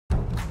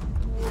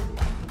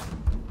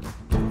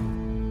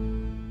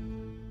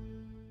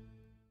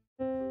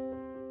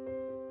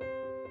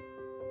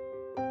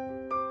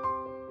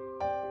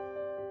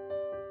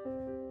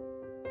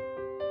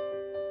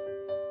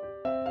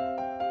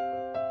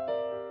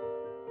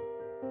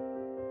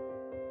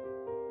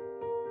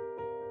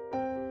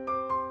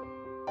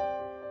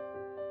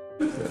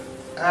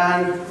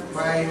and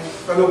my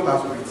fellow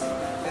classmates.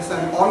 It's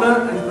an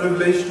honor and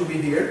privilege to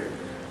be here,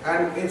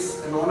 and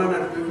it's an honor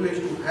and privilege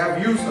to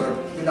have you, sir,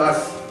 with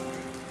us.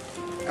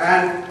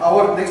 And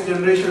our next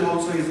generation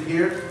also is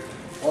here.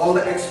 All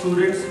the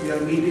ex-students we are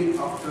meeting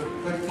after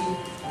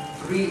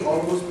 33,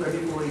 almost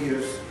 34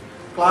 years.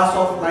 Class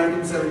of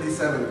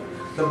 1977.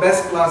 The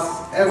best class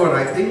ever,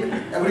 I think.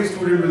 Every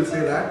student will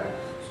say that.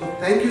 So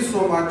thank you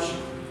so much,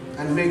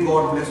 and may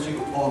God bless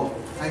you all.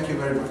 Thank you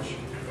very much.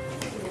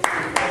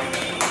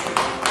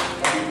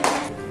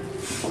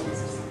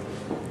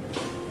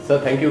 Sir,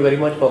 thank you very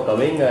much for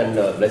coming and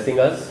blessing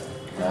us.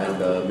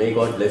 And may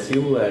God bless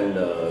you and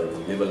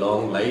live a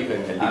long life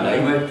and healthy life.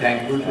 I'm very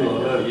thankful to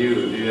all of you.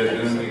 You are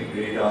doing me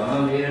great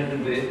honor here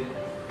today.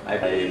 I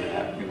feel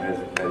happiness,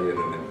 pleasure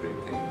and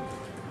everything.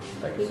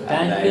 Thank you, sir.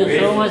 Thank you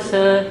so much,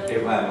 sir.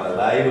 If I am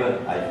alive,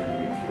 I should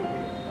meet you.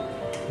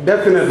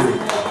 Definitely.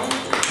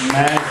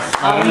 मैं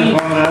सारे ने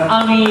कहूँगा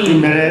कि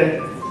मेरे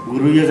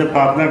गुरु जी से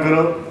प्रार्थना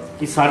करो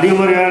कि सारी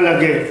उम्र यहाँ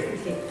लगे।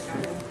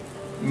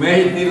 मैं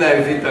इतनी लाइफ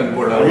से तंग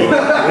पड़ा हूँ।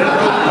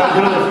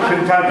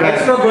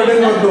 Extra burden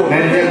मत दो।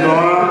 मैं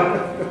दुआ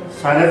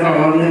सारे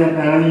प्रभावियों ने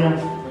कहना नहीं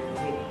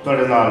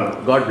तोड़े नाल।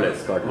 God bless.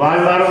 God bless.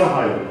 बार-बार वो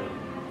भाई।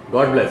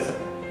 God bless.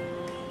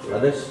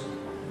 Others?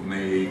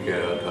 मैं यही कह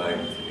रहा था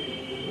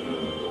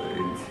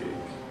इनसे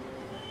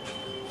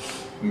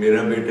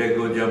मेरा बेटे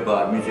को जब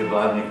आर्मी से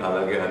बाहर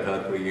निकाला गया था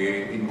तो ये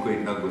इनको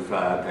इतना गुस्सा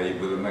आया था ये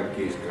बोले मैं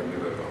केस करने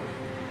लगा हूँ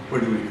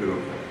बड़ी मुश्किल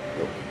होता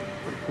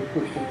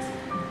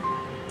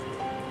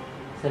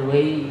सर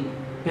वही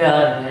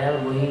प्यार है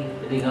वही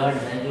रिगार्ड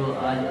है जो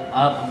आज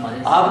आप हमारे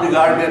आप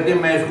रिगार्ड कहते हैं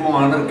मैं इसको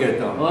ऑनर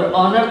कहता हूँ और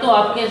ऑनर तो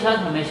आपके साथ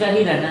हमेशा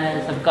ही रहना है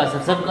सबका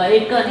सबका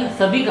एक का नहीं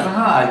सभी का।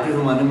 हाँ आज के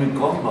ज़माने में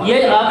कौन बात ये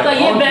आपका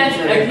ये बैच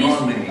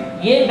एटलीस्ट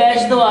ये बैच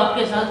तो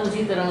आपके साथ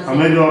उसी तरह से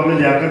हमें जो आपने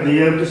लियाकत दी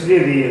है किसने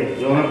दी है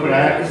जो हमें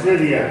पढ़ाया किसने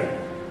दिया है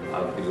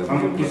हम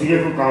किसी के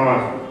को काम आ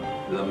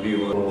लंबी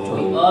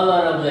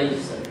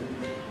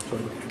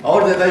और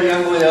ज़्यादा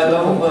यंग हो जाता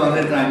हूँ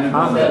पुराने टाइम में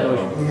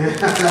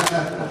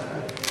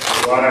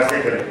और ऐसे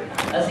करें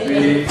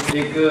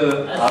एक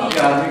आपके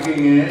आदमी के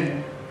हैं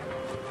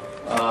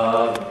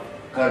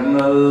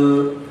कर्नल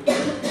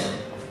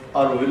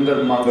अरविंदर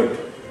मागट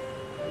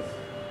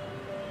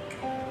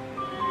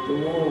तो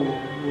वो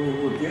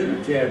होती है ना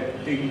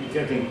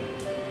चैटिंग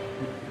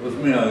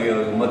उसमें आ गया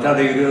मथा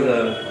देख रहे हो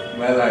सर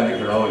मैं लाइन से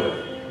खड़ा हो जाता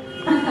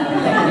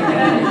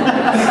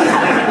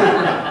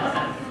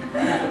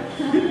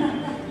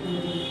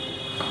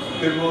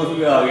फिर वो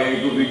उसमें आ गया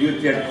एक वीडियो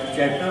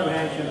चैटर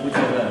है कुछ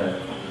ऐसा है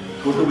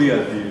फोटो भी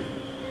आती है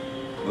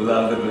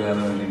गुलाब का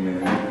लगाना नहीं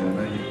मैंने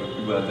करना ये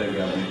पक्की बात है कि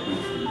आपने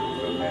कुछ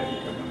मैं नहीं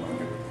करना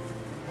मांगा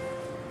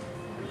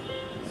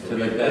So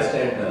like best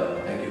and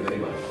thank you very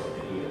much for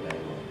taking your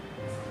time.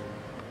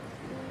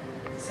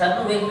 Sir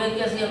को वेग वेग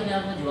कैसे अपने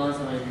आप में जवान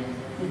समझते हैं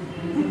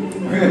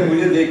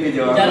मुझे देख के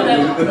जवाब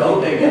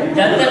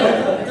जानते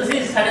तुसी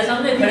साढ़े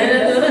सामने खड़े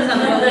रहते हो ना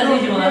सामने पता है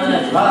जवान है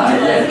हाँ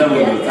ऐसा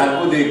बोलो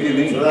आपको देख के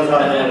नहीं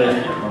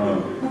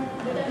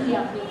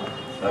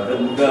अगर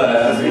मुद्दा है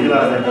 10वीं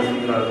क्लास है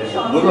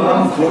बोलो हम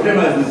छोटे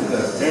महसूस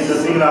कर नहीं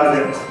 10वीं क्लास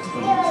है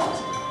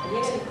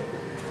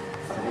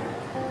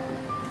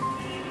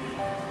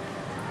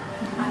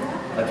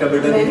अच्छा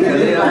बेटा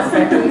चले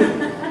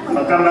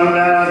पक्का नाम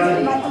लाया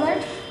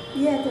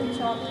ये तेरी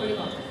शॉप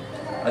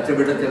अच्छा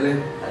बेटा चले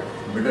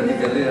बेटा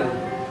निकले यार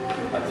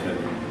अच्छा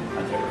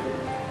अच्छा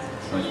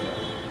समझ गया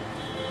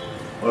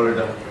और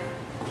बेटा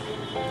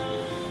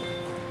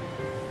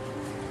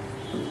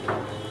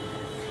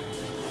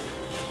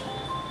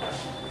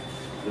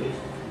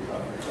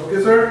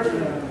Okay, sir.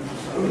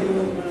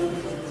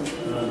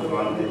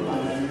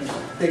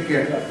 Take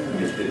care.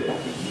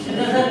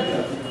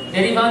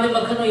 तेरी बात में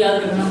मक्खन को याद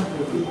रखना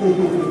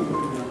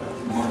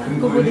मक्खन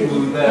को नहीं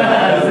बोलता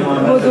है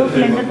वो दो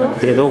सिलेंडर दो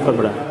दे दो ऊपर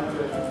बड़ा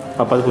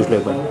पापा से पूछ लो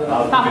एक बार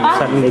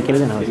सर लेके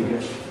देना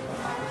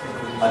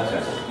अच्छा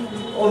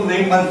और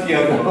नहीं मत किया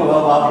करो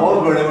आप बहुत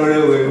बड़े बड़े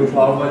हुए हो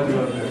पाव मत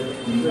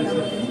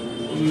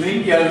नहीं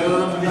किया करो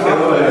तो मुझे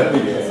शर्म आ जाती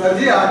है सर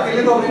जी आपके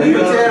लिए तो अपने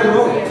बच्चे हैं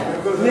लोग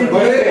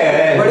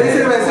बड़े से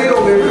वैसे ही हो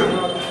गए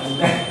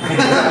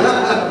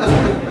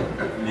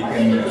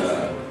लेकिन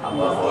आप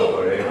बहुत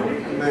बड़े हो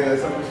नहीं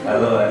ऐसा कुछ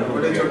हेलो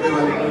बड़े छोटे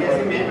वाले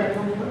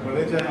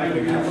बड़े चाहे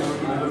लेकिन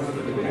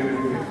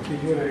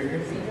ठीक है रहेंगे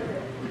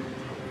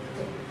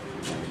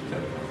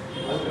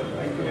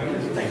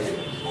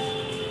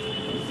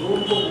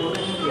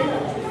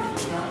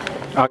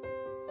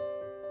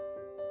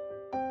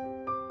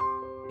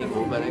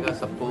वो करेगा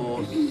सबको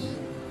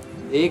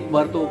एक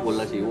बार तो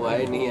बोलना चाहिए वो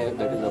आए नहीं है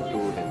that is up to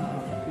him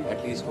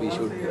at least we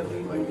should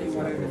remind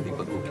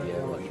दीपक को किया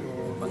है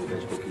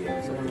पंकज को किया है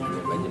सब कुछ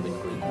किया बेंजामिन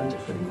को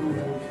चक्कर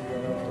किया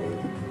तो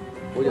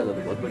हो जाता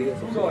तो बहुत बढ़िया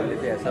सबसे पहले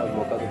तो ऐसा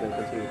मौका तो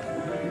करता चाहिए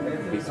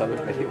 20 साल में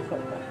पहले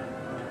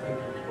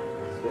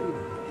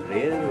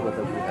रेयर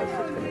मतलब वी हैव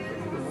सच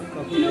कनेक्शन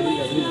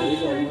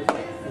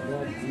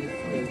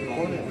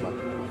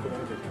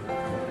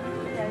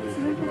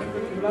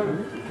अच्छा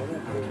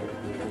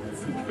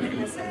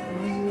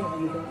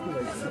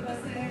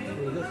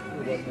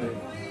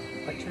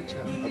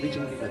अभी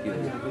चिंकी खाती है।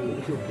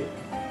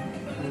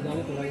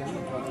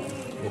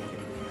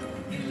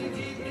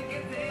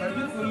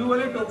 फुल्लू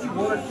वाली टोपी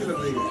बहुत अच्छी लग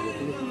रही है।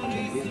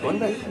 कौन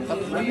भाई?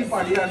 मैं भी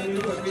पहाड़ी आदमी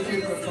को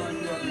अप्रिशिएट करता हूँ।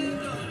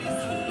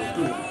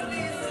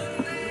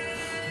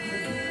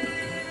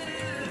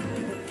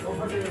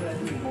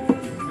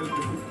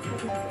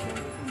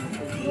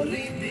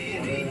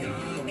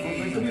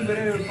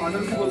 मेरे फादर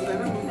भी बोलते हैं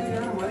ना,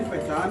 यार हमारी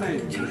पहचान है,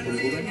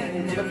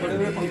 मतलब बड़े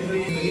बड़े फंक्शन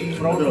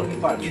प्राउड ऑफ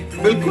पार्टी।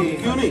 बिल्कुल,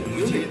 क्यों नहीं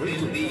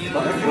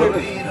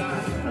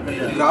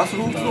ग्रास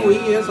रूट तो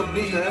वही है, सब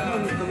कुछ है,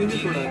 कभी नहीं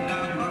छोड़ा है।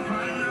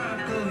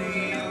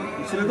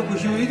 इसलिए तो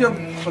खुशी हुई जब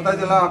पता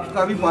चला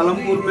आपका भी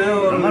पालमपुर में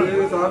और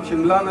मेरे साहब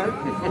शिमला में।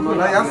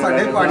 बोला यार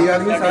साढ़े पहाड़ी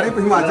आदमी सारे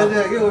हिमाचल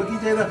जाएंगे और की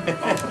चाहिए।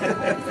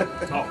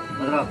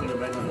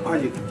 हाँ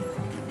जी,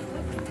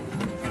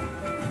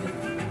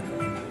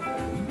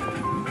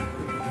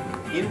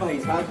 इन भाई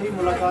साहब से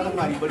मुलाकात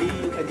हमारी बड़ी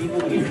अजीब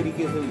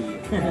तरीके से हुई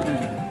है।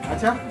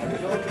 अच्छा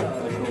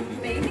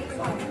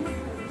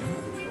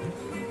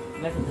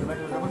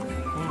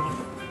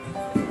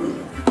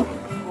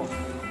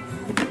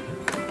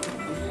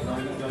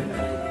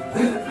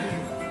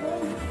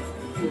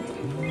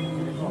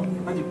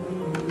हाँ जी,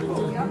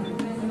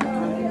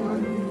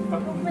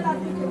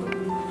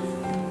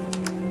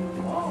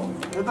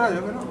 इधर आ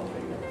जाओ ना,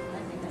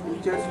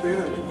 चेयर स्पेयर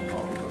है।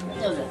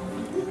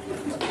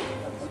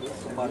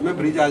 बाद में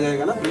ब्रिज आ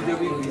जाएगा ना, ब्रिज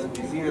अभी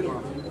बिजी है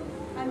थोड़ा।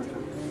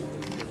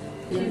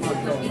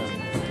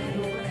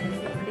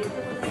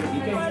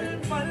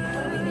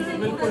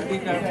 बिल्कुल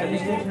ठीक है।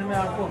 एडमिनिस्ट्रेशन में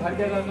आपको हर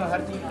जगह का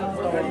हर चीज़ का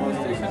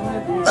एडमिनिस्ट्रेशन में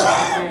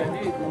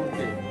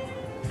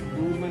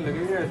दूर में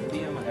लगेगा।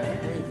 एसडीएम है,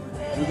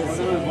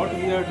 व्हाट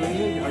वी आर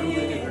डूइंग, झाड़ू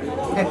लेके खड़े हो,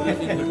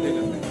 पॉलिसी इकट्ठे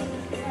करते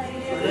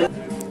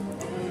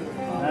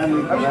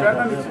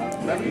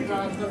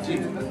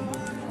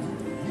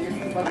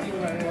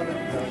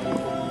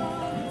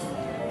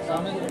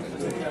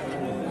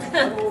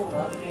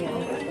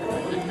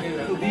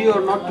To be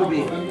or not to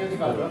be,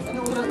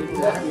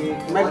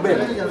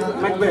 Macbeth,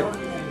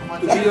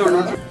 to be or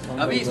not.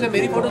 अभी इसमें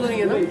मेरी फोटो तो नहीं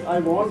है ना?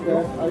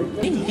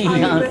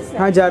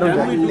 हाँ जा रहा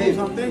हूँ।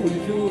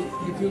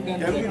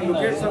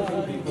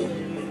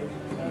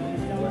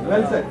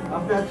 Well said,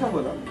 आपने अच्छा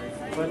बोला।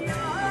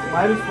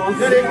 My response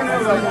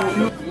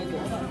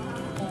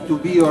to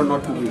be or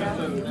not to be.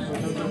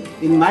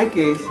 In my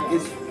case,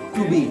 it's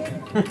to be.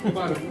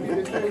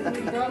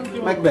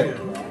 Macbeth.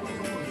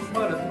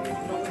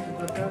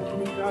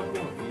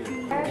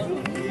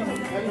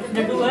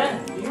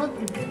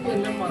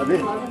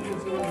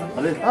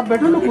 आप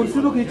बैठो ना, कुर्सी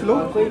तो खींच लो।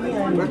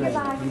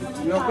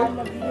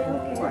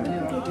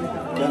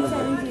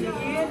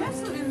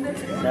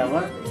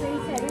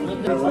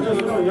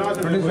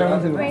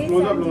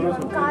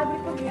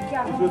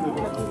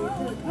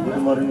 Good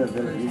morning.